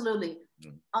 Absolutely.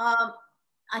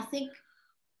 I think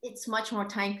it's much more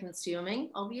time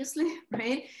consuming, obviously,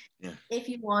 right? Yeah. If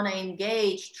you want to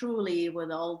engage truly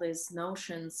with all these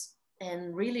notions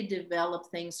and really develop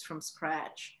things from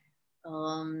scratch,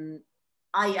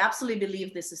 I absolutely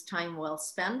believe this is time well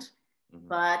spent,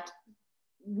 but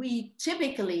we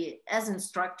typically, as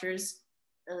instructors,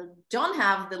 don't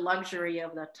have the luxury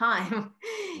of that time.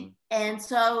 And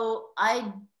so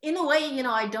in a way, you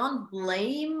know, I don't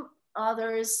blame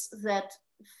others that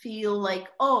feel like,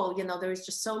 oh, you know, there's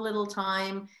just so little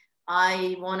time,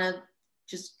 I want to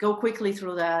just go quickly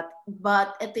through that.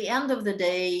 But at the end of the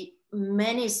day,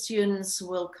 many students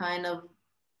will kind of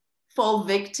fall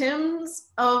victims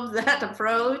of that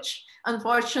approach.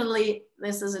 Unfortunately,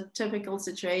 this is a typical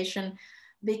situation,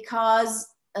 because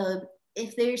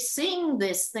if they're seeing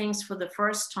these things for the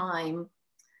first time,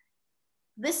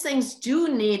 these things do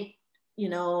need, you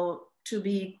know, to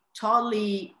be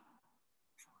totally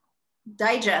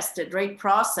digested, right?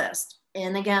 Processed.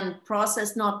 And again,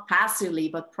 processed not passively,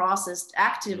 but processed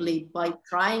actively by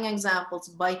trying examples,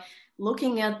 by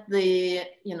looking at the,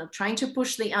 you know, trying to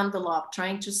push the envelope,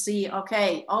 trying to see,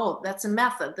 okay, oh, that's a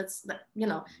method. That's, you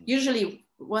know, usually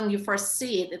when you first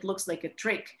see it, it looks like a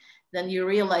trick. Then you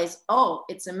realize, oh,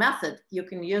 it's a method. You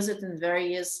can use it in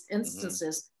various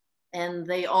instances, and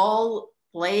they all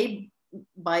play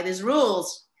by these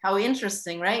rules. How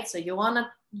interesting, right? So you want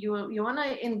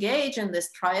to engage in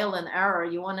this trial and error.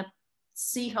 You want to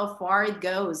see how far it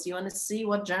goes. You want to see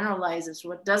what generalizes,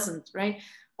 what doesn't, right?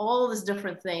 All these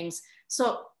different things.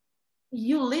 So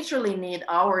you literally need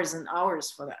hours and hours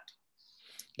for that.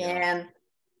 Yeah. And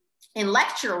in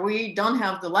lecture, we don't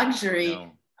have the luxury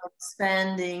of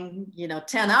spending,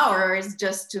 10 hours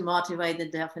just to motivate the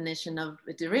definition of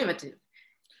a derivative.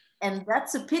 And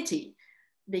that's a pity,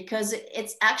 because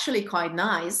it's actually quite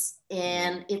nice.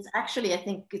 And it's actually, I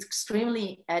think,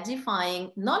 extremely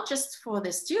edifying, not just for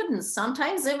the students,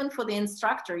 sometimes even for the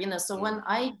instructor, So when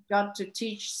I got to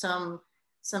teach some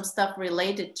stuff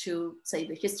related to, say,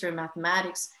 the history of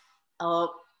mathematics,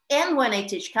 and when I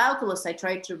teach calculus, I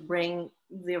try to bring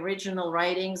the original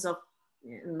writings of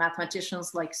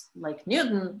mathematicians like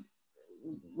Newton.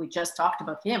 We just talked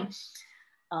about him.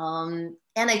 And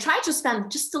I try to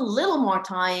spend just a little more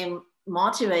time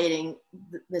motivating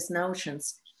these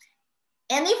notions.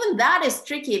 And even that is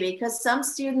tricky, because some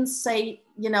students say,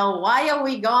 why are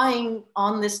we going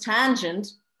on this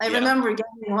tangent? I remember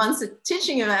getting once a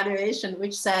teaching evaluation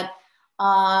which said,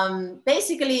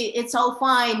 basically it's all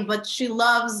fine, but she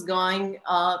loves going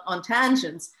on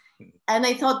tangents. And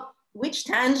I thought, which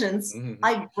tangents?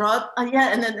 I brought,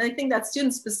 and then I think that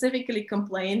student specifically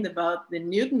complained about the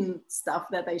Newton stuff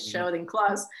that I showed in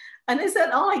class. And I said,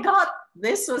 oh my God,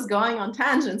 this was going on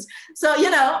tangents. So,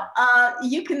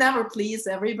 you can never please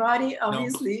everybody,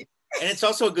 obviously. No. And it's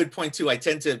also a good point too. I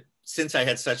tend to, since I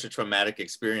had such a traumatic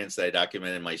experience that I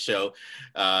document in my show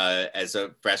as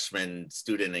a freshman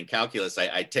student in calculus,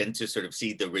 I tend to sort of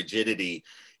see the rigidity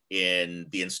in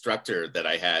the instructor that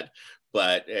I had.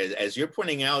 But as you're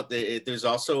pointing out, there's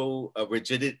also a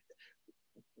rigidity.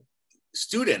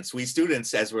 We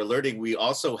students, as we're learning, we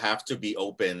also have to be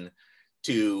open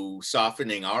to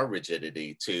softening our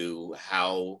rigidity to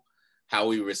how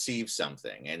we receive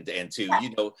something, and to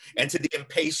and to the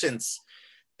impatience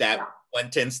that one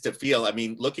tends to feel. I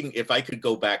mean, if I could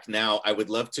go back now, I would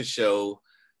love to show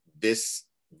this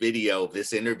video,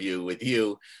 this interview with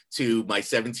you, to my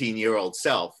 17-year-old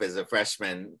self as a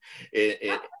freshman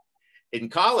in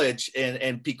college,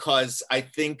 and because I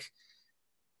think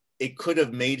it could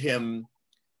have made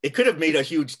a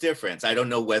huge difference. I don't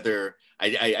know whether,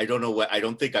 I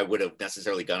don't think I would have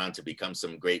necessarily gone on to become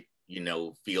some great,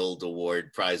 field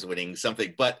award prize winning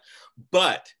something, but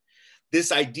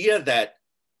this idea that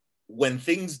when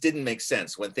things didn't make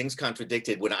sense, when things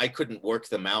contradicted, when I couldn't work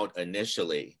them out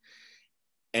initially,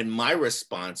 and my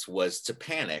response was to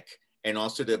panic, and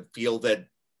also to feel that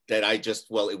I just,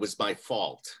 it was my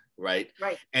fault, right?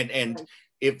 And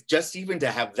if just even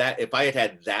to have that, if I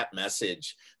had that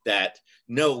message that,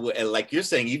 no, like you're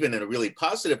saying, even in a really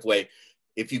positive way,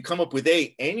 if you come up with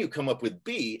A and you come up with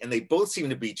B, and they both seem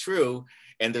to be true,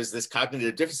 and there's this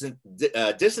cognitive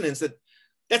dissonance,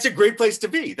 that's a great place to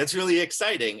be. That's really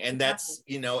exciting. And that's,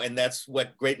 and that's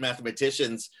what great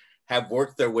mathematicians have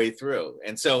worked their way through.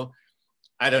 And so,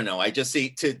 I don't know, I just see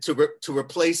to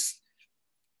replace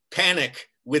panic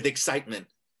with excitement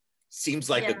seems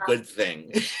like a good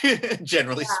thing,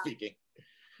 generally speaking.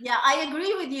 Yeah, I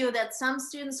agree with you that some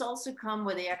students also come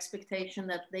with the expectation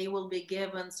that they will be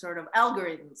given sort of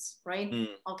algorithms, right?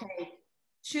 Okay,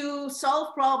 to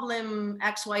solve problem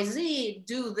XYZ,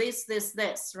 do this, this,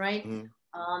 this, right? And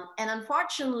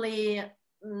unfortunately,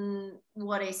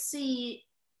 what I see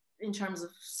in terms of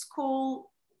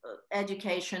school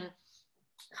education,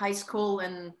 high school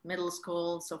and middle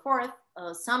school, so forth,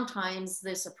 sometimes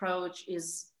this approach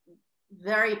is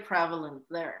very prevalent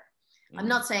there. I'm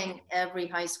not saying every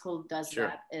high school does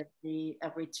that,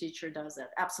 every teacher does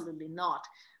that, absolutely not.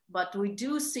 But we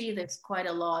do see this quite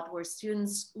a lot, where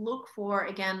students look for,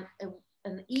 again,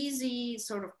 an easy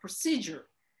sort of procedure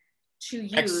to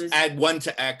use. X, add 1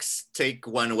 to X, take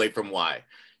 1 away from Y.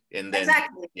 And then, that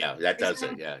does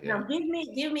it,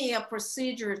 give me a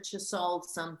procedure to solve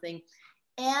something.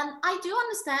 And I do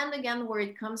understand, again, where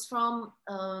it comes from.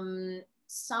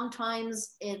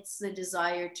 Sometimes it's the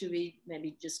desire to be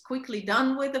maybe just quickly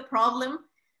done with the problem.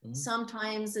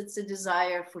 Sometimes it's a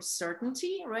desire for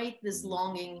certainty, right? This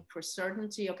longing for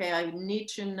certainty. Okay, I need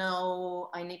to know,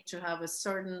 I need to have a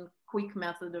certain quick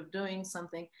method of doing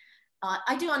something.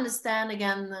 I do understand,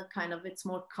 again, kind of it's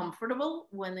more comfortable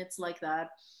when it's like that.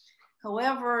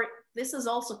 However, this is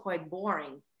also quite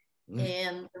boring.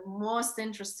 And the most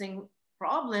interesting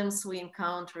problems we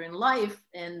encounter in life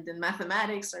and in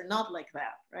mathematics are not like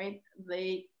that, right?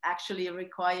 They actually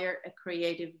require a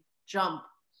creative jump,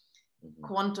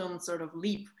 quantum sort of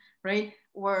leap, right?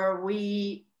 Where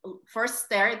we first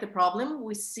stare at the problem,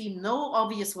 we see no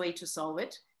obvious way to solve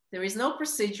it. There is no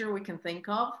procedure we can think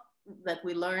of that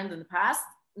we learned in the past.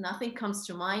 Nothing comes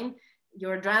to mind.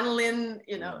 Your adrenaline,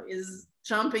 is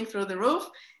jumping through the roof.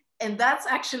 And that's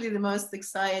actually the most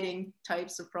exciting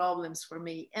types of problems for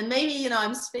me. And maybe,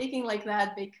 I'm speaking like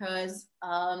that because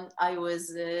I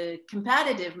was a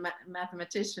competitive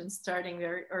mathematician starting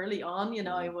very early on.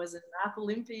 I was in Math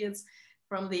Olympiads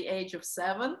from the age of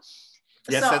 7.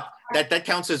 Yes, So that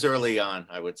counts as early on,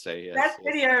 I would say. Yes, that's yes.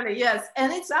 pretty early, yes.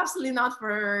 And it's absolutely not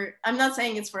for, I'm not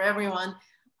saying it's for everyone.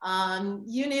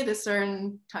 You need a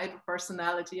certain type of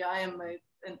personality. I am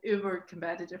an uber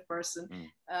competitive person.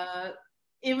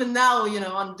 Even now, you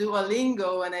know, on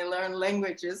Duolingo, when I learn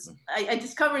languages, I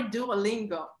discovered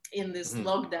Duolingo in this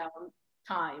lockdown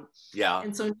time. Yeah.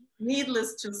 And so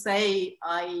needless to say,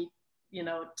 I, you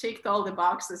know, ticked all the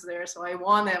boxes there. So I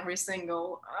won every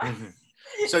single.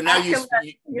 So now you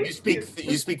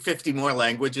speak 50 more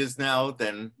languages now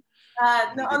than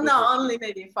no, only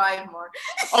maybe 5 more.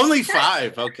 Only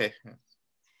 5, okay.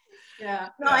 Yeah,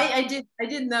 no, I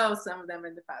did know some of them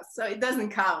in the past, so it doesn't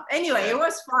count. Anyway, it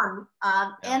was fun,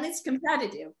 and it's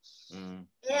competitive.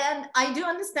 And I do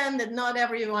understand that not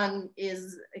everyone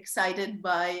is excited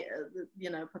by you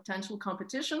know, potential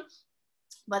competition,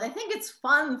 but I think it's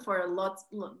fun for lots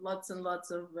and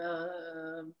lots of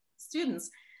students.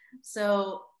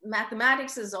 So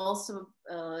mathematics is also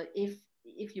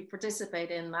if you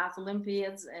participate in math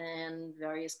Olympiads and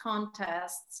various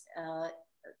contests,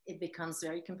 it becomes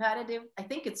very competitive. I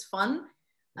think it's fun.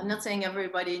 I'm not saying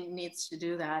everybody needs to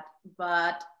do that,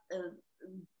 but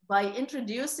by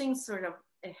introducing sort of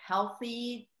a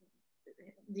healthy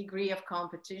degree of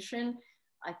competition,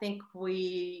 I think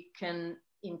we can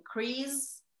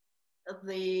increase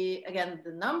the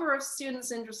number of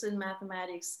students interested in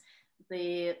mathematics,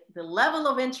 the level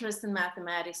of interest in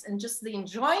mathematics, and just the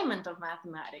enjoyment of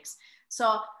mathematics.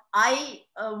 So I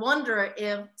wonder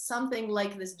if something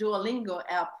like this Duolingo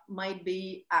app might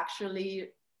be actually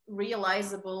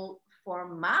realizable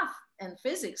for math and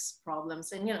physics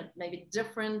problems, and, you know, maybe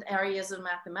different areas of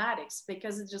mathematics,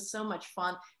 because it's just so much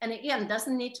fun. And again, it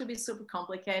doesn't need to be super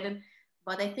complicated,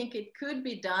 but I think it could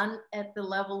be done at the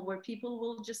level where people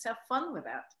will just have fun with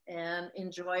that and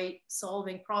enjoy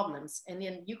solving problems. And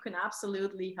then you can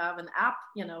absolutely have an app,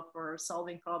 you know, for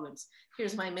solving problems.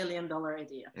 Here's my $1 million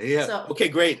idea. Yeah. So, okay,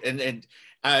 great. And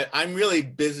I'm really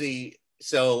busy,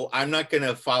 so I'm not going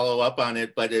to follow up on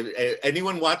it. But if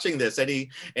anyone watching this, any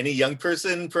young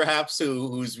person perhaps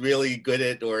who's really good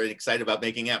at or excited about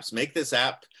making apps, make this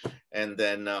app, and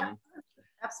then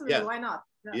absolutely, why not?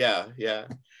 Yeah.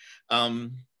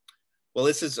 Well,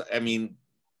 this is, I mean,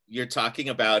 you're talking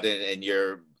about it and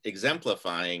you're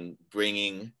exemplifying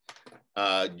bringing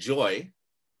joy,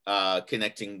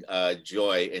 connecting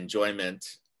joy, enjoyment,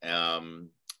 and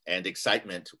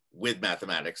excitement with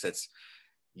mathematics.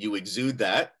 You exude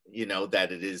that, you know,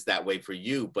 that it is that way for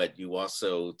you, but you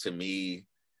also, to me,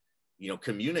 you know,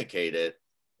 communicate it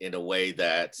in a way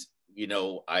that, you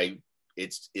know,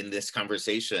 it's in this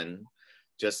conversation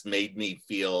just made me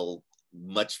feel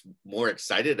much more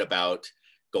excited about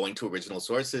going to original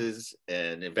sources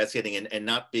and investigating and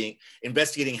not being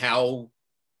investigating how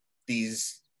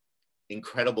these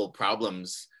incredible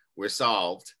problems were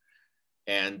solved,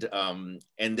 and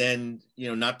then, you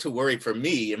know, not to worry for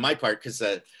me in my part, because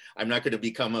I'm not going to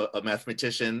become a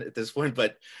mathematician at this point,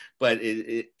 but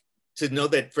to know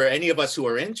that for any of us who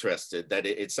are interested, that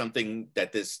it's something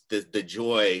that the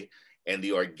joy and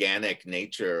the organic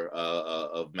nature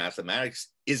of mathematics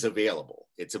is available.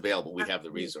 It's available. We have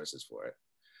the resources for it.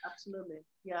 Absolutely.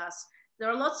 Yes. There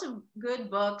are lots of good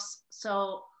books.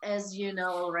 So as you know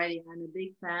already, I'm a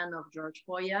big fan of George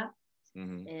Poya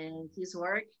and his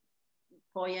work.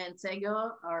 Poya and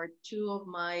Sego are 2 of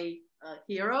my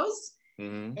heroes.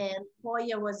 And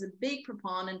Poya was a big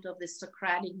proponent of the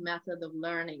Socratic method of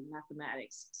learning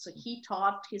mathematics. So he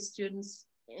taught his students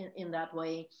in that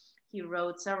way. He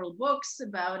wrote several books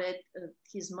about it.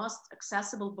 His most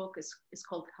accessible book is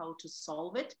called How to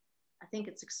Solve It. I think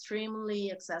it's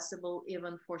extremely accessible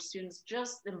even for students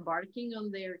just embarking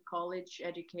on their college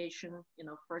education, you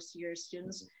know, first-year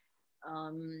students.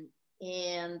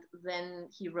 And then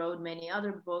he wrote many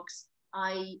other books.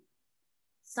 I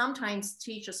sometimes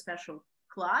teach a special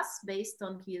class based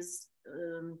on his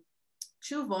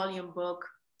 2-volume book,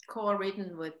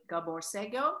 co-written with Gabor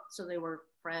Szegő. So they were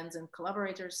friends and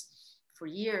collaborators for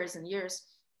years and years.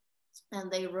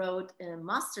 And they wrote a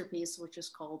masterpiece, which is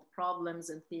called Problems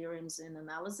and Theorems in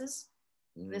Analysis.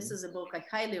 This is a book I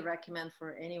highly recommend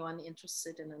for anyone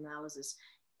interested in analysis.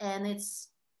 And it's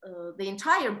the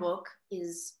entire book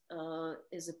is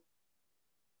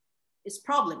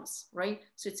problems, right?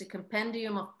 So it's a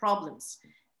compendium of problems.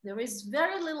 There is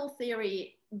very little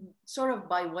theory, sort of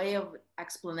by way of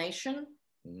explanation,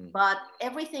 but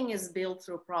everything is built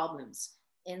through problems.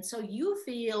 And so you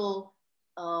feel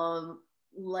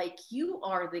like you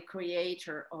are the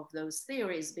creator of those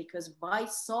theories, because by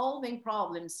solving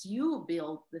problems, you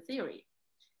build the theory,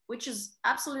 which is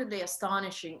absolutely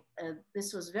astonishing.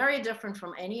 This was very different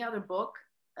from any other book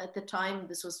at the time.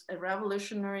 This was a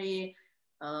revolutionary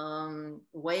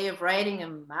way of writing a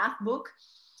math book.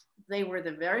 They were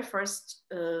the very first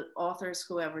authors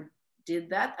who ever did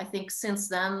that. I think since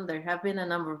then there have been a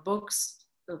number of books,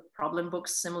 problem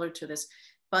books similar to this.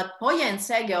 But Poya and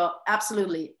Segyo,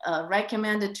 absolutely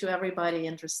recommended to everybody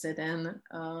interested in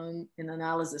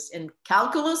analysis, in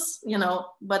calculus, you know,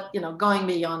 but you know, going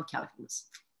beyond calculus.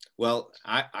 Well,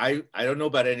 I don't know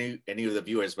about any of the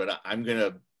viewers, but I'm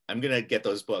gonna get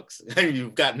those books.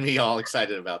 You've gotten me all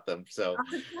excited about them. So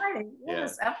that's exciting.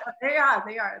 Yes, yeah.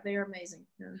 they are amazing.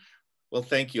 Yeah. Well,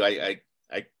 thank you. I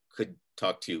could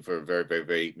talk to you for a very, very,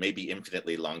 very, maybe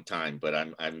infinitely long time, but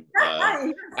I'm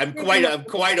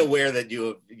quite aware that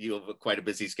you have quite a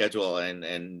busy schedule,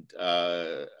 and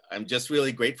I'm just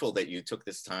really grateful that you took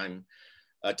this time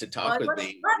to talk with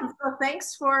me. Fun. So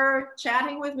thanks for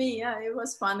chatting with me. Yeah, it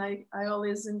was fun. I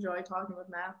always enjoy talking with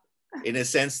math. In a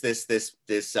sense, this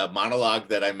monologue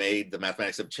that I made, The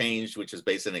Mathematics of Change, which is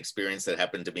based on an experience that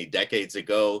happened to me decades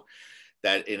ago,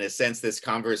 that in a sense, this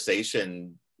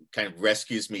conversation kind of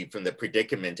rescues me from the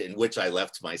predicament in which I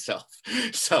left myself.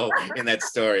 So in that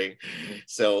story.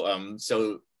 So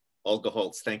Olga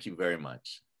Holtz, thank you very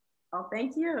much. Oh,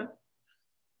 thank you.